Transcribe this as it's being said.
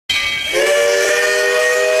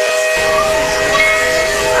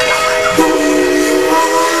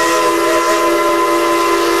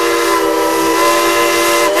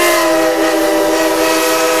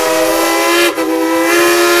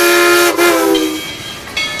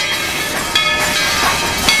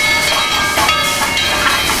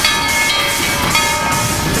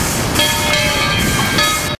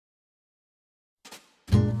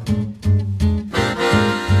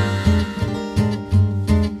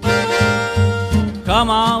Come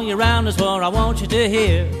on, you rounders, for I want you to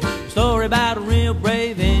hear a story about a real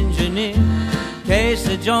brave engineer.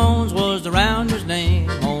 Casey Jones was the rounder's name.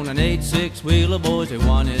 On an 8-6-wheeler, boys, he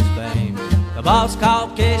won his fame. The boss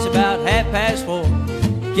called Casey about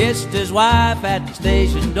 4:30. He kissed his wife at the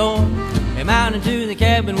station door. He mounted to the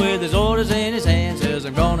cabin with his orders in his hand. Says,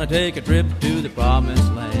 I'm gonna take a trip to the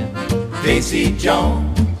promised land. Casey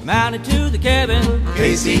Jones Mounted to the cabin,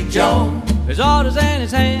 Casey Jones his orders in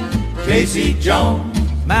his hand. Casey Jones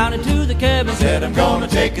Mounted to the cabin, said, I'm gonna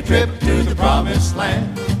take a trip to the promised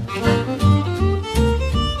land.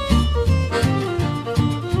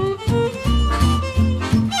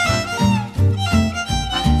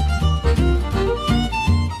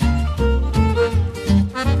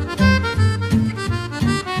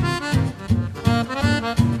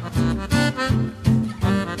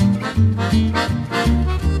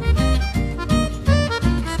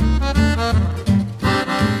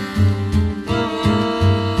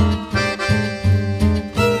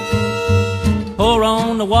 pour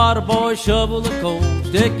on the water, boys, shovel the coal.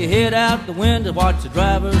 Stick your head out the window, watch the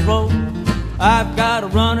drivers roll. I've got to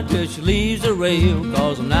run her till she leaves the rail,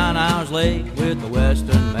 'cause I'm 9 hours late with the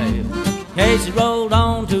Western Mail. Casey rolled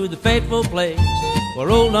on to the fateful place where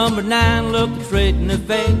old number 9 looked him straight in the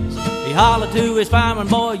face. He hollered to his fireman,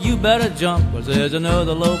 boy, you better jump, 'cause there's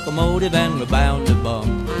another locomotive and we're bound to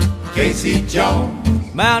bump. Casey Jones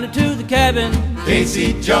Mounted to the cabin,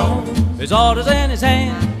 Casey Jones his orders in his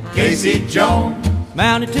hand. Casey Jones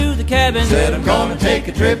Mounted to the cabin, said, I'm gonna take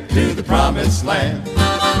a trip to the promised land.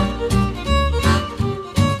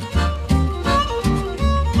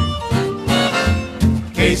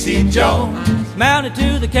 Casey Jones mounted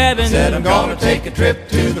to the cabin, said, I'm gonna take a trip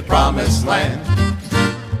to the promised land.